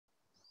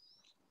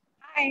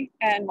Hi,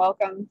 and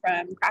welcome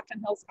from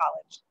Crafton Hills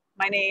College.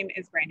 My name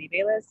is Brandi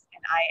Bailes,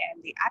 and I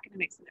am the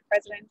Academic Senate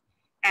President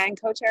and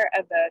co-chair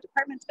of the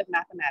Department of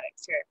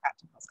Mathematics here at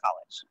Crafton Hills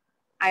College.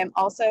 I am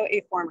also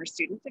a former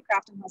student at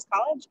Crafton Hills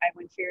College. I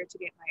went here to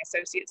get my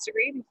associate's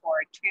degree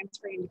before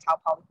transferring to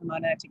Cal Poly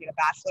Pomona to get a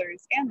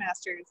bachelor's and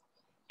master's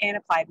in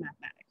applied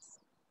mathematics.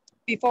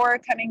 Before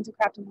coming to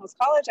Crafton Hills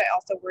College, I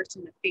also worked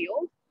in the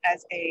field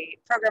as a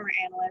programmer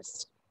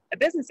analyst, a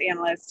business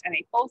analyst, and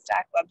a full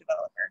stack web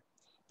developer.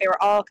 They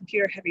were all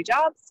computer heavy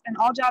jobs and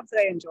all jobs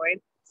that I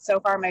enjoyed. So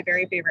far, my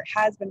very favorite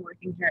has been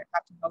working here at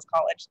Crafton Hills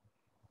College.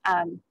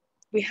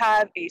 We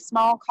have a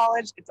small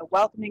college. It's a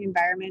welcoming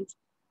environment.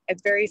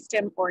 It's very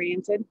STEM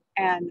oriented,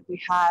 and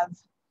we have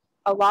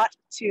a lot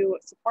to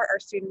support our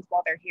students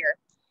while they're here.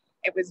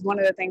 It was one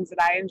of the things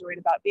that I enjoyed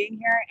about being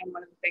here and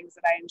one of the things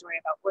that I enjoy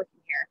about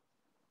working here.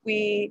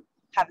 We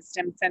have a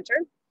STEM center,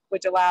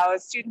 which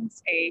allows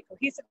students a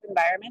cohesive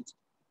environment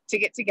to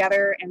get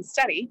together and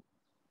study,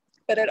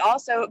 but it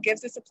also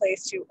gives us a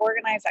place to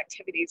organize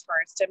activities for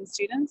our STEM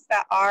students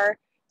that are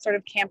sort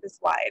of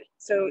campus-wide.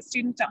 So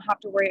students don't have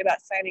to worry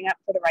about signing up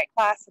for the right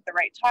class at the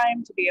right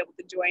time to be able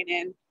to join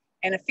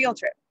in a field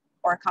trip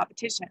or a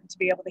competition, to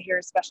be able to hear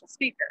a special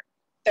speaker.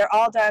 They're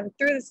all done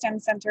through the STEM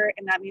Center,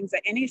 and that means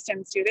that any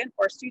STEM student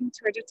or students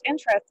who are just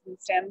interested in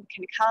STEM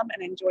can come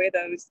and enjoy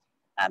those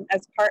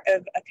as part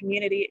of a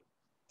community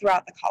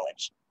throughout the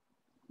college.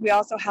 We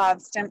also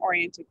have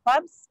STEM-oriented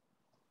clubs.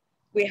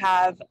 We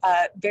have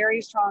a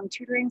very strong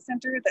tutoring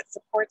center that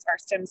supports our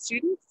STEM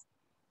students.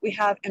 We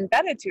have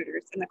embedded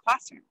tutors in the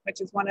classroom, which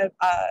is one of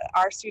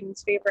our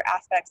students' favorite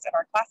aspects of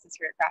our classes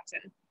here at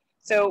Crafton.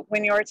 So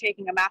when you're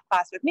taking a math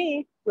class with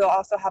me, we'll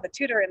also have a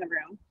tutor in the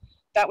room.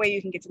 That way you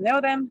can get to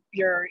know them.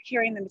 You're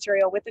hearing the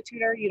material with the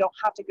tutor. You don't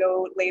have to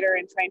go later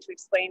and trying to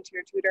explain to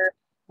your tutor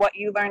what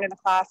you learned in the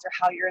class or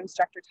how your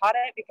instructor taught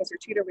it, because your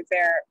tutor was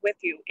there with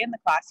you in the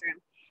classroom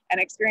and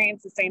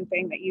experienced the same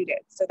thing that you did.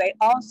 So they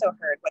also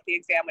heard what the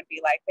exam would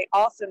be like. They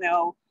also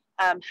know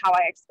how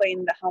I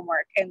explained the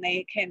homework, and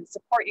they can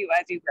support you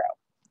as you grow.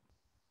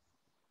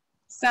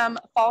 Some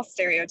false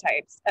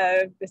stereotypes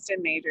of the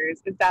STEM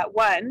majors is that,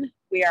 one,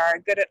 we are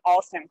good at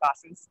all STEM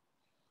classes,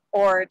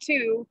 or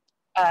two,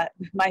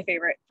 my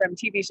favorite from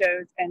TV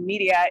shows and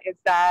media is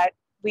that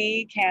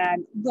we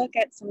can look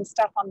at some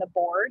stuff on the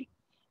board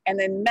and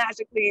then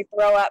magically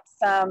throw up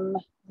some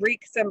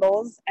Greek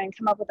symbols and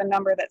come up with a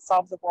number that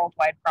solves a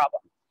worldwide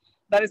problem.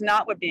 That is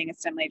not what being a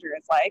STEM major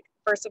is like.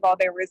 First of all,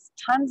 there was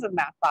tons of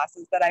math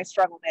classes that I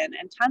struggled in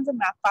and tons of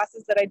math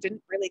classes that I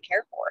didn't really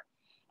care for.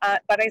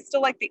 But I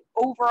still like the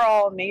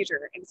overall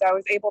major. And so I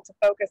was able to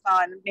focus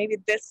on maybe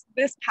this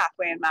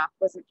pathway in math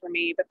wasn't for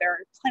me, but there are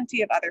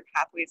plenty of other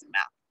pathways in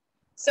math.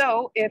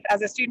 So if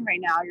as a student right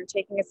now, you're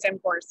taking a STEM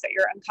course that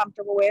you're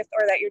uncomfortable with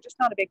or that you're just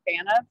not a big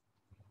fan of,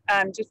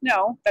 just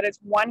know that it's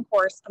one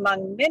course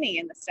among many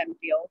in the STEM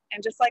field.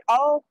 And just like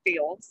all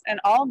fields and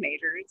all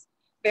majors,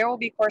 there will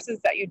be courses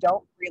that you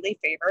don't really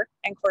favor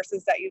and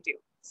courses that you do.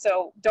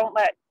 So don't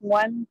let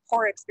one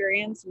poor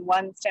experience in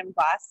one STEM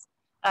class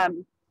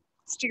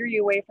steer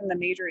you away from the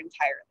major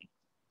entirely.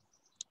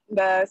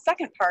 The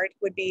second part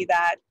would be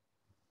that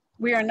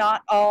we are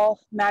not all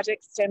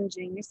magic STEM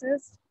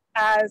geniuses.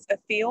 As a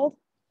field,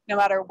 no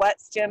matter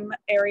what STEM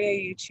area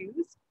you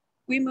choose,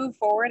 we move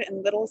forward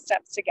in little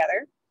steps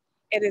together.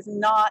 It is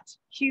not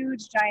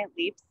huge, giant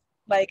leaps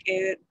like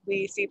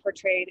we see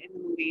portrayed in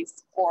the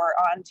movies or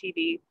on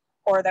TV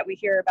or that we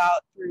hear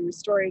about through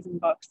stories and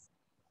books.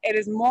 It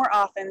is more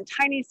often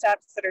tiny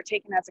steps that are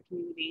taken as a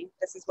community.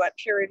 This is what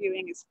peer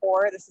reviewing is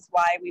for. This is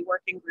why we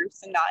work in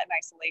groups and not in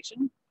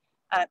isolation.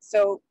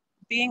 So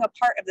being a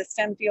part of the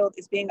STEM field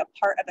is being a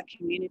part of a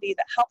community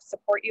that helps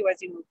support you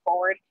as you move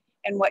forward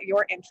and what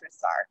your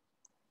interests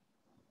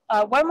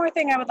are. One more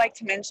thing I would like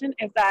to mention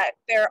is that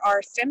there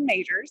are STEM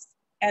majors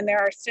and there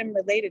are STEM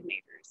related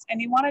majors. And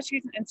you want to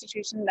choose an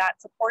institution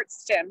that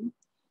supports STEM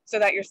so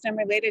that your STEM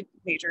related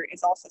major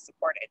is also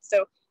supported.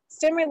 So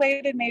STEM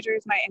related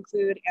majors might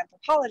include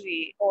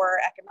anthropology or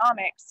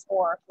economics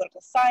or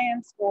political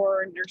science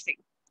or nursing.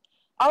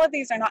 All of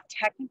these are not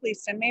technically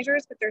STEM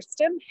majors, but they're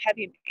STEM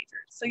heavy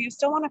majors. So you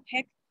still want to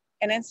pick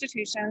an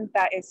institution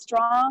that is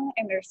strong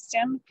in their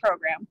STEM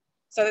program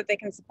so that they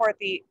can support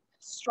the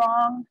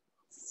strong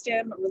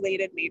STEM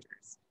related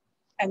majors.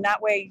 And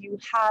that way you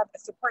have a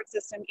support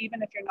system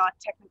even if you're not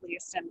technically a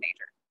STEM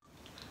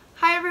major.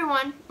 Hi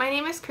everyone, my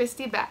name is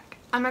Kristy Beck.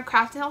 I'm a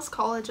Crafton Hills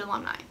College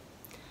alumni.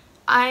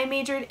 I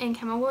majored in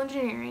chemical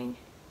engineering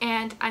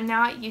and I'm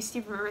now at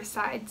UC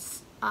Riverside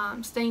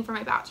studying for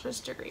my bachelor's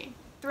degree.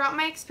 Throughout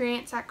my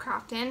experience at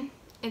Crafton,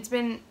 it's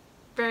been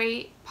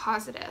very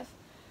positive.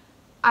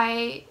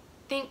 I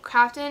think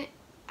Crafton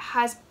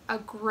has a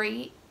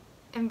great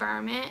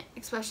environment,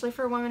 especially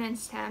for women in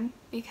STEM,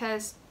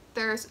 because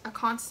there's a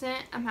constant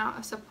amount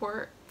of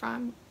support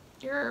from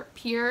your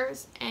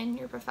peers and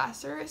your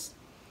professors.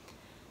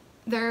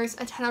 There's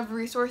a ton of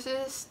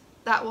resources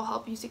that will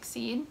help you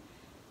succeed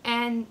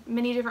and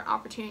many different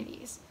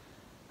opportunities.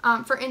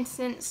 For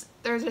instance,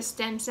 there's a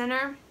STEM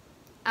center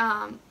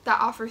that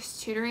offers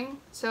tutoring.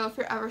 So if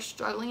you're ever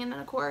struggling in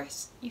a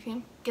course, you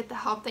can get the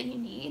help that you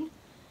need.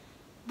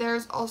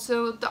 There's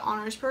also the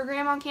honors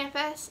program on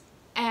campus,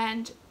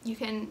 and you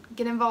can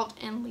get involved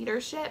in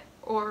leadership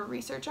or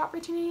research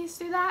opportunities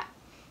through that.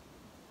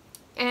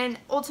 And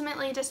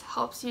ultimately it just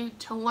helps you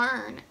to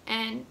learn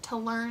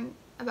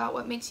about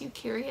what makes you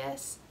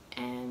curious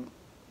and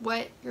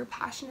what you're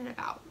passionate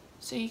about,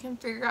 so you can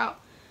figure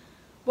out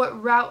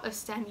what route of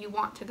STEM you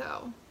want to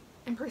go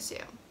and pursue.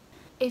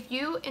 If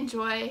you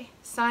enjoy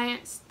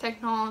science,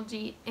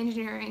 technology,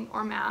 engineering,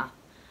 or math,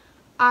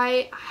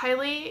 I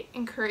highly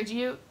encourage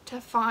you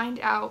to find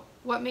out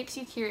what makes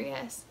you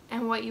curious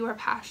and what you are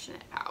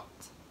passionate about.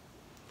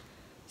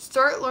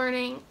 Start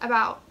learning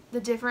about the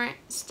different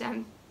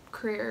STEM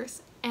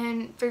careers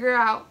and figure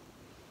out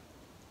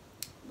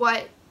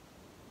what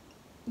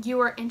you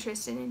are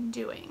interested in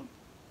doing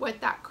with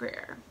that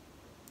career.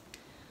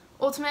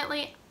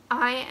 Ultimately,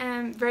 I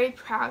am very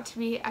proud to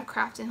be a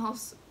Crafton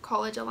Hills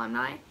College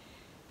alumni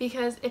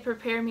because it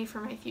prepared me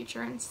for my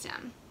future in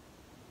STEM.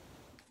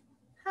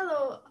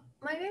 Hello,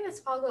 my name is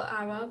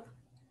Pargoal.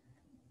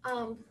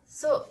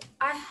 So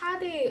I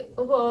had a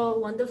overall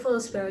wonderful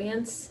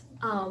experience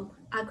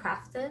at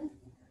Crafton.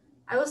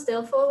 I was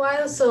there for a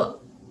while,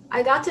 so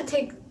I got to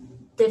take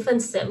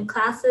different STEM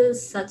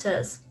classes such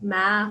as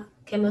math,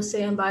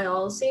 chemistry, and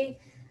biology.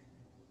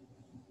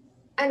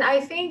 And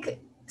I think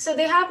so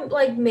they have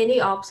like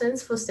many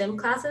options for STEM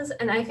classes,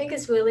 and I think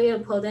it's really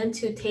important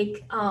to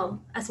take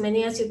as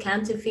many as you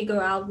can to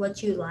figure out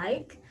what you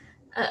like.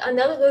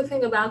 Another good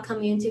thing about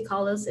community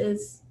college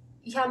is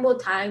you have more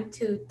time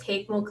to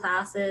take more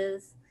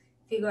classes,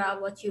 figure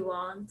out what you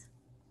want.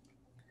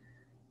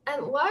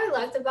 And what I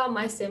liked about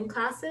my STEM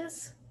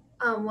classes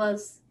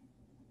was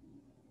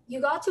you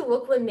got to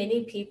work with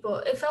many people.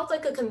 It felt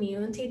like a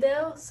community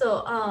there.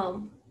 So,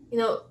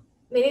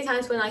 many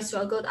times when I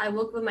struggled, I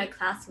worked with my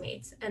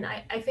classmates. And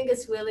I think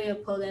it's really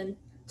important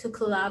to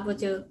collab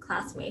with your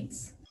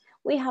classmates.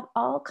 We have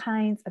all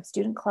kinds of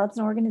student clubs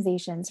and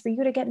organizations for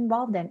you to get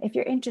involved in if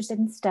you're interested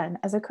in STEM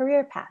as a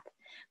career path.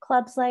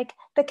 Clubs like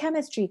the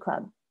Chemistry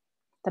Club,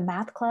 the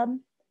Math Club,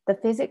 the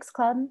Physics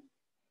Club,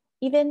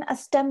 even a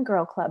STEM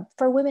Girl Club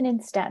for women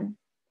in STEM.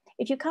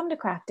 If you come to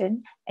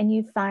Crafton and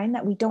you find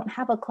that we don't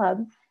have a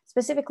club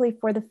specifically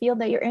for the field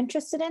that you're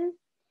interested in,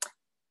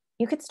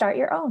 you could start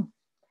your own.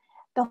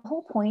 The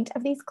whole point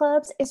of these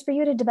clubs is for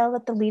you to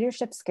develop the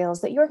leadership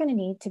skills that you're going to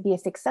need to be a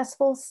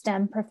successful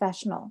STEM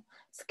professional.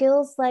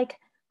 Skills like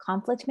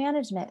conflict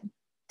management,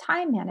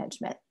 time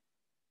management,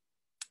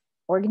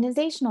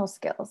 organizational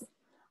skills.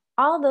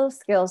 All those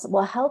skills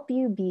will help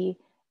you be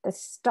the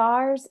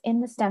stars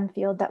in the STEM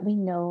field that we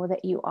know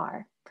that you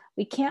are.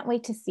 We can't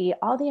wait to see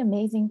all the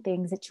amazing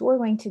things that you're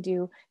going to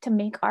do to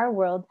make our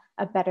world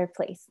a better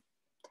place.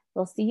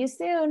 We'll see you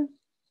soon.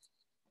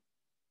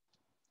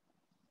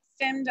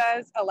 STEM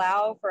does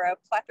allow for a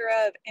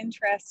plethora of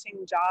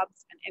interesting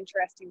jobs and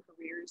interesting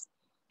careers.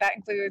 That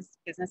includes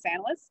business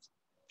analyst,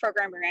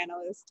 programmer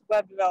analyst,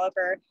 web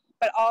developer,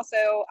 but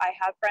also I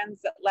have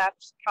friends that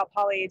left Cal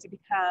Poly to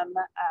become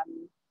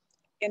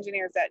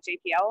engineers at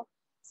JPL,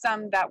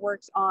 some that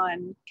worked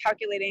on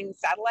calculating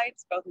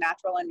satellites, both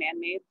natural and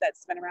man-made, that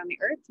spin around the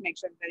Earth to make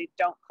sure that they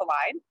don't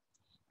collide.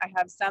 I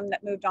have some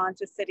that moved on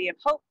to City of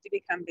Hope to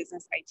become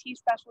business IT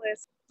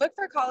specialists. Look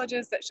for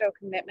colleges that show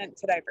commitment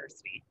to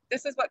diversity.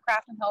 This is what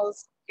Crafton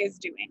Hills is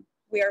doing.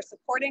 We are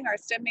supporting our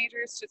STEM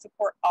majors to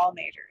support all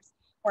majors.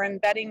 We're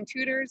embedding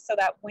tutors so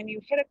that when you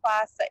hit a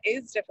class that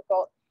is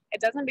difficult, it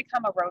doesn't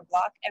become a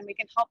roadblock, and we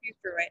can help you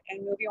through it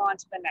and move you on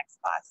to the next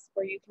class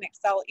where you can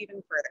excel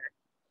even further.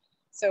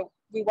 So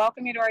we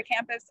welcome you to our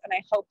campus, and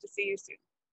I hope to see you soon.